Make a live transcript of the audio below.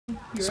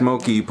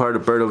Smokey, you part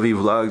of Birdo V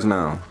Vlogs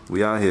now.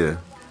 We out here.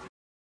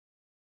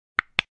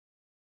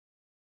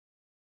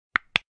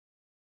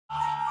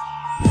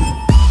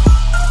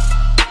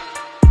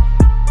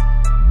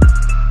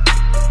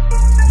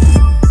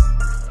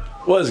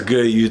 What's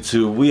good,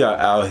 YouTube? We are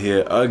out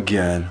here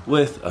again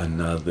with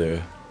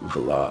another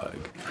vlog.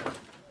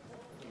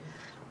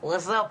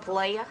 What's up,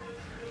 player?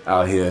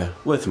 Out here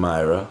with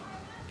Myra.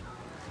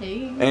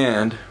 Hey.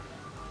 And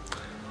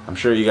I'm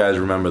sure you guys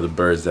remember the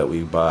birds that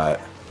we bought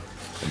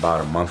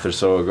about a month or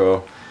so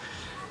ago.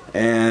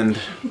 And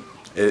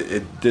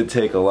it did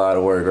take a lot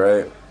of work,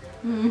 right?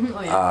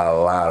 Oh, yeah. A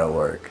lot of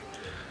work.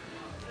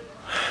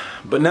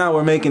 But now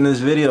we're making this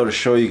video to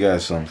show you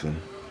guys something.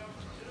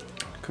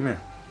 Come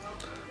here.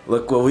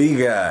 Look what we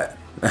got.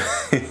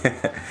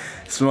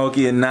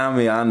 Smokey and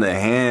Nami on the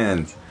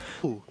hands.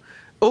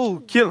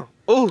 Oh, kill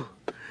him.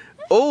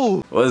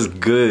 Oh. What's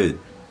good?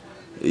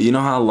 You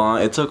know how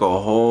long? It took a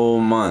whole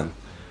month.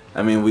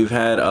 I mean, we've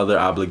had other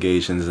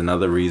obligations and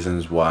other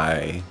reasons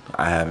why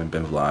I haven't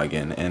been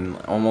vlogging. And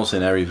almost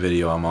in every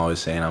video, I'm always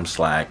saying I'm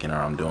slacking or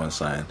I'm doing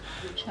something.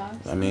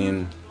 I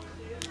mean,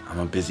 I'm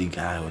a busy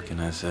guy. What can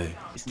I say?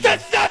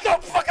 That's not the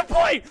fucking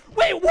point!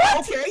 Wait, what?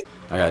 Okay.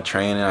 I got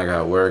training, I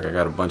got work, I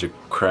got a bunch of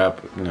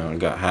crap, you know,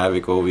 got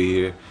Havoc over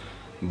here.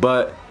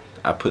 But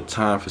I put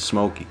time for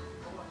Smokey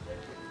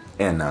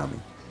and Nami.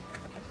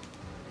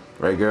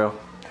 Right, girl?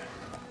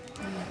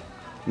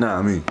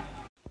 Nami.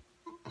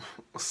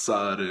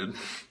 Excited.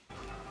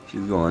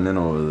 She's going in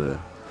over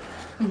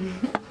there.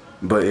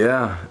 But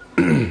yeah,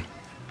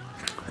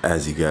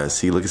 as you guys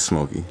see, look at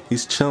Smokey.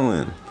 He's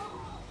chilling.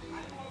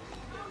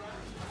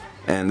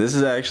 And this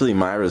is actually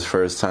Myra's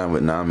first time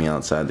with Nami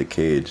outside the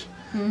cage.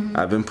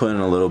 I've been putting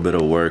a little bit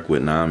of work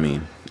with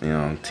Nami, you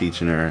know,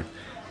 teaching her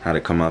how to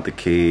come out the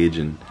cage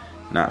and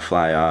not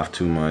fly off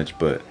too much,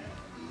 but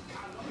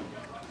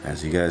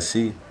as you guys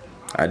see,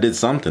 I did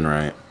something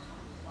right.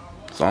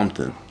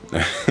 Something.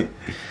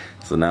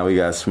 So now we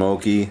got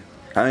Smokey.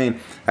 I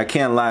mean, I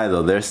can't lie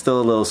though, they're still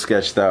a little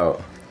sketched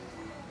out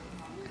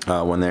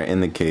when they're in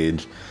the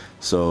cage.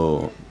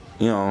 So,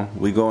 you know,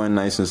 we go in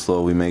nice and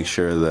slow, we make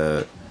sure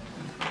that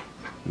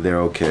they're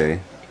okay.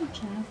 Good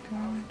job,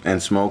 girl.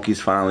 And Smokey's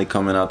finally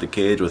coming out the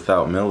cage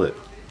without Millet.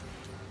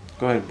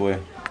 Go ahead, boy.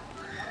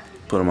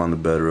 Put him on the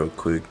bed real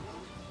quick.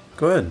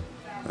 Go ahead.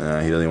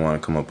 He doesn't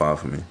want to come up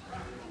off of me.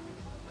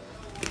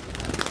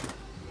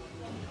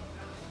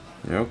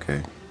 You're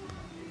okay.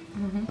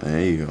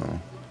 There you go.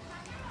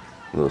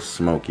 Little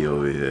Smokey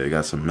over here.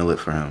 Got some Millet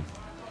for him.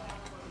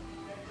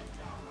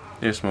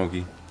 Here,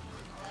 Smokey.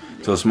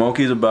 So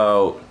Smokey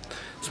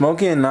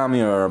and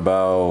Nami are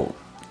about,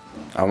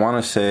 I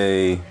want to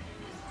say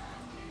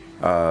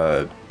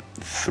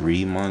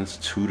 3 months,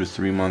 2 to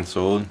 3 months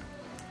old.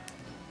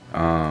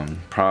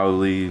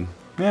 Probably,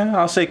 yeah,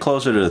 I'll say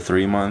closer to the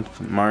 3-month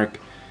mark.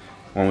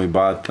 When we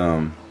bought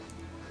them,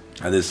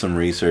 I did some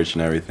research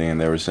and everything,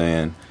 and they were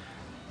saying,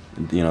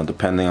 you know,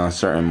 depending on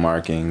certain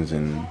markings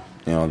and,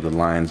 you know, the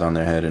lines on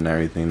their head and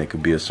everything, they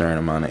could be a certain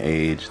amount of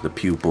age, the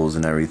pupils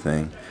and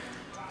everything.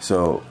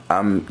 So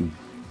I'm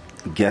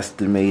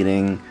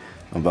guesstimating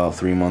about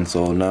 3 months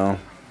old now.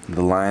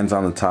 The lines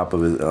on the top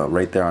of his,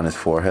 right there on his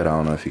forehead, I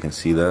don't know if you can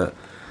see that.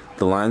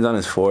 The lines on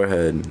his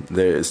forehead,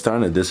 it's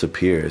starting to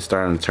disappear. It's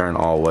starting to turn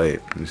all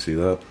white. You see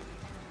that?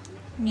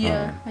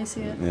 Yeah, I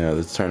see it. Yeah,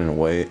 it's turning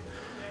white.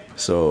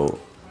 So,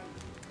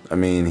 I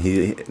mean,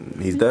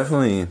 he's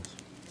definitely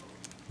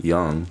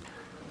young.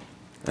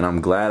 And I'm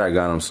glad I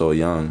got him so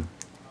young.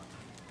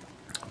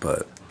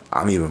 But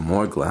I'm even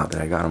more glad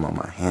that I got him on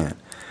my hand.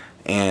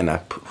 And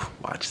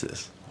watch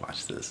this.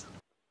 Watch this.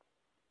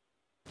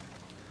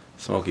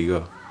 Smokey,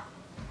 go.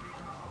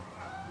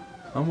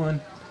 Come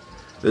on.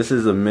 This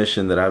is a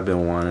mission that I've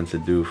been wanting to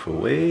do for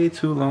way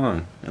too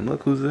long. And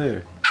look who's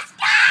there.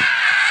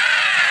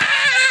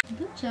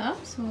 Good job,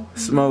 Smokey.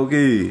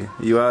 Smokey,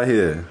 you out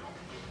here.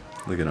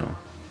 Look at him.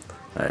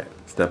 Alright,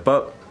 step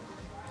up.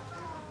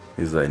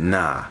 He's like,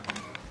 nah.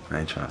 I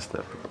ain't trying to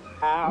step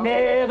up.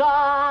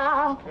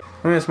 Nigga.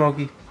 Come here,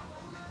 Smokey.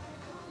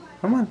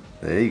 Come on.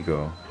 There you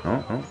go.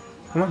 Oh,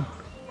 come on.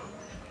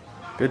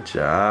 Good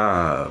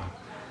job.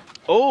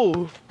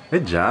 Oh.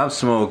 Good job,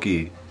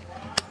 Smokey.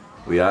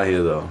 We out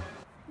here though.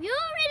 You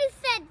already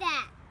said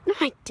that. No,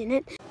 I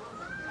didn't.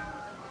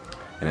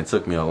 And it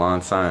took me a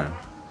long time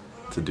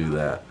to do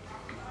that.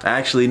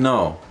 Actually,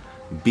 no.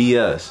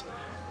 BS.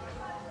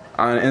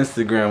 On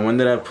Instagram, when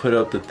did I put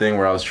up the thing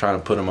where I was trying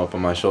to put him up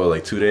on my shoulder?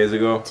 Like 2 days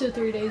ago? 2 or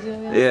 3 days ago,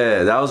 yeah.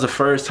 Yeah, that was the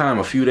first time.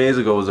 A few days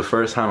ago was the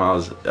first time I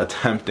was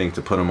attempting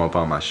to put him up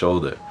on my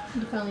shoulder.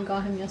 You finally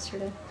got him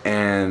yesterday.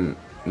 And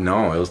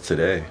no, it was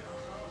today.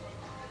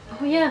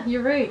 Oh yeah,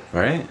 you're right.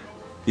 Right?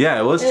 Yeah,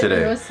 it was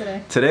today. It was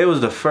today. Today was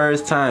the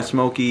first time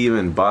Smokey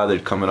even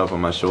bothered coming up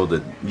on my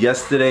shoulder.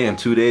 Yesterday and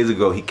 2 days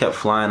ago, he kept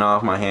flying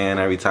off my hand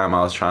every time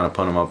I was trying to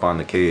put him up on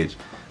the cage,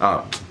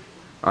 on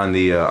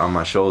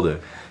my shoulder.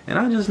 And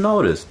I just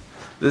noticed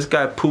this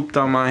guy pooped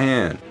on my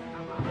hand.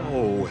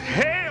 Oh,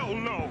 hell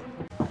no!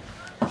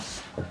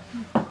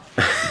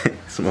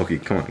 Smokey,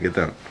 come on, get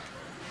down.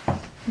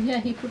 Yeah,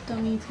 he pooped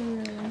on me too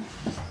earlier.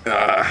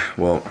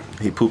 Well,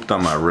 he pooped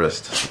on my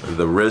wrist.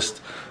 The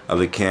wrist of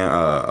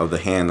the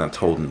hand that's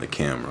holding the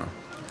camera.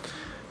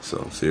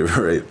 So see it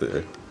right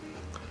there.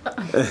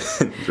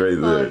 It's right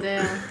there. Oh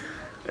damn.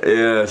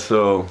 Yeah,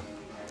 so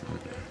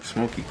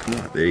Smokey, come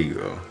on, there you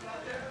go.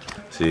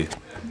 See?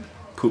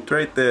 Pooped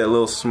right there, a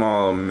little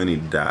small mini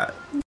dot.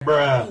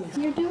 Bruh.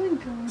 You're doing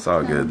good. It's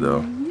all good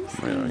though.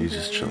 You're You know, he's good.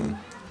 just chilling.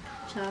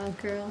 Child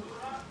girl.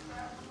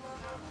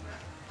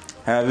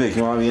 Havoc,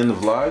 you want to be in the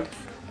vlog?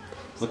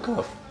 Look up.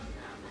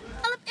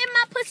 All up in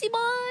my pussy,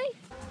 boy.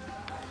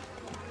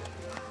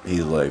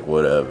 He's like,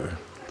 whatever.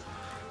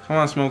 Come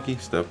on, Smokey,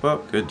 step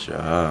up. Good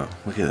job.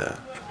 Look at that.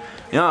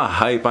 You know how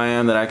hype I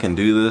am that I can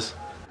do this?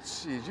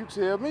 Shit, you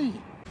tell me.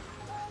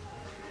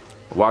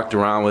 Walked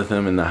around with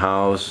him in the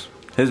house.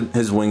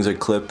 His wings are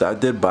clipped. I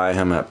did buy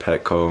him at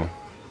Petco.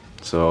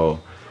 So,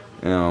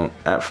 you know,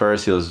 at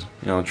first he was,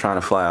 you know, trying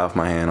to fly off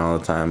my hand all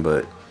the time,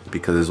 but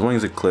because his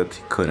wings are clipped,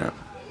 he couldn't.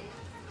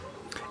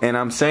 And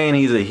I'm saying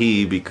he's a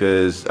he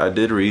because I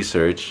did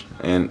research,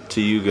 and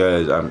to you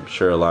guys, I'm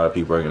sure a lot of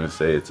people are going to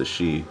say it's a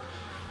she.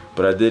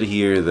 But I did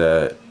hear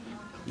that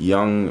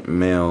young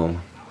male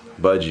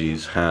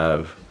budgies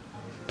have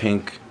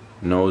pink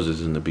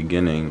noses in the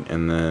beginning,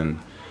 and then,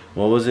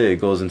 what was it? It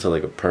goes into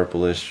like a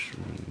purplish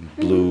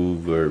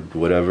blue or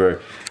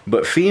whatever.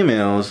 But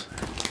females,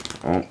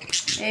 oh.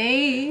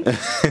 Hey.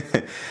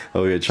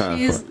 Oh, you're trying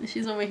to.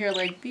 She's over here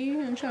like,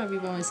 I'm trying to be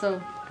by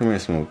myself. Come here,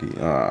 Smokey.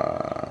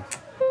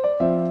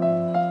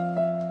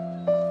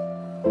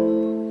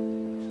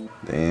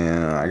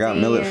 Damn, I got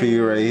millet for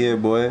you right here,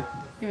 boy.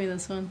 Give me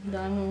this one.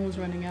 That one was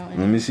running out.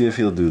 Let me see if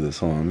he'll do this.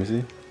 Hold on, let me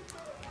see.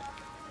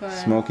 But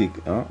Smokey,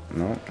 oh,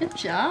 no. good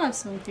job,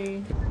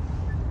 Smokey.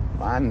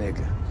 My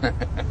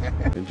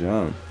nigga. Good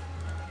job.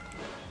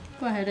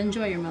 Go ahead,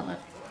 enjoy your mullet.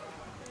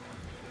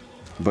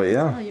 But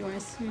yeah, Oh, you are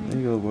sweetie. there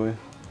you go, boy.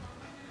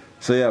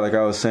 So yeah, like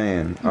I was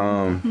saying,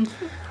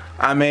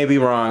 I may be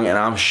wrong, and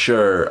I'm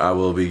sure I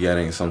will be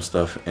getting some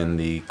stuff in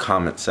the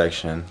comment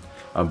section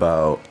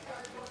about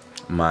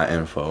my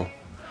info.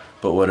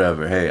 But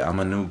whatever, hey, I'm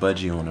a new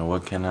budgie owner,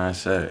 what can I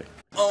say?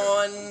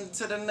 On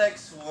to the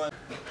next one.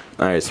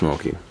 Alright,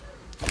 Smokey.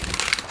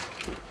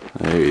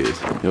 There he is.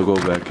 He'll go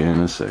back in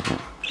a second.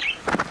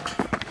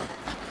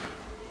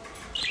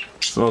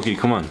 Smokey,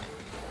 come on.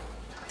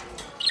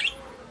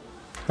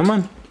 Come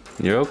on.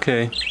 You're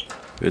okay.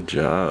 Good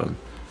job.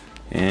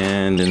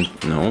 And then,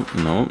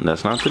 no,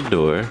 that's not the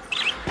door.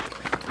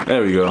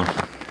 There we go. I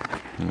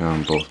got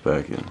them both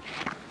back in.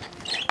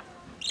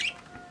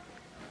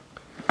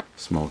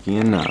 Smokey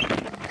and Nami.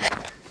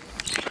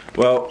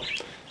 Well,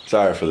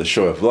 sorry for the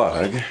short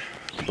vlog,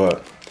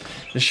 but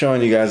just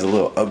showing you guys a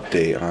little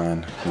update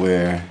on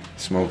where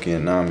Smokey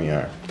and Nami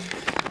are.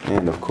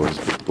 And of course,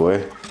 big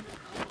boy.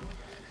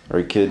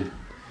 Right, kid?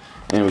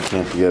 And we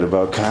can't forget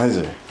about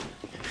Kaiser.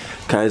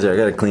 Kaiser, I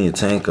gotta clean your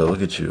tank up.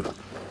 Look at you.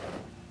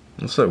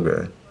 What's up,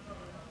 guy?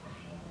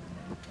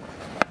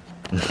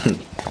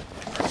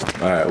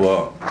 Alright,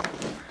 well,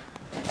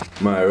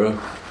 Myra,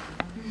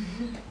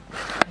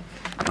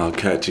 I'll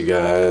catch you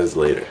guys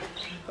later.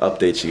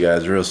 Update you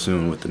guys real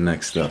soon with the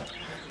next stuff.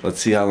 Let's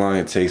see how long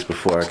it takes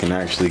before I can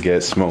actually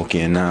get Smokey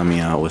and Nami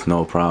out with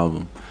no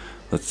problem.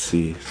 Let's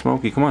see.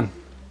 Smokey, come on.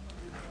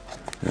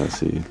 Yeah,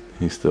 see.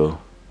 He's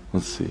still.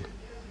 Let's see.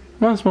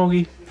 Come on,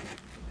 Smokey.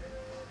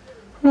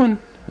 Come on.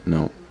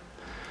 No.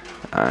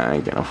 I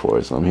ain't gonna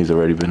force him. He's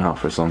already been out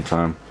for some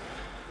time.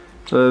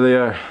 So there they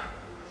are.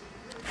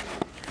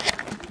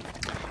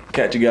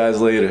 Catch you guys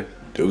later.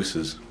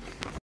 Deuces.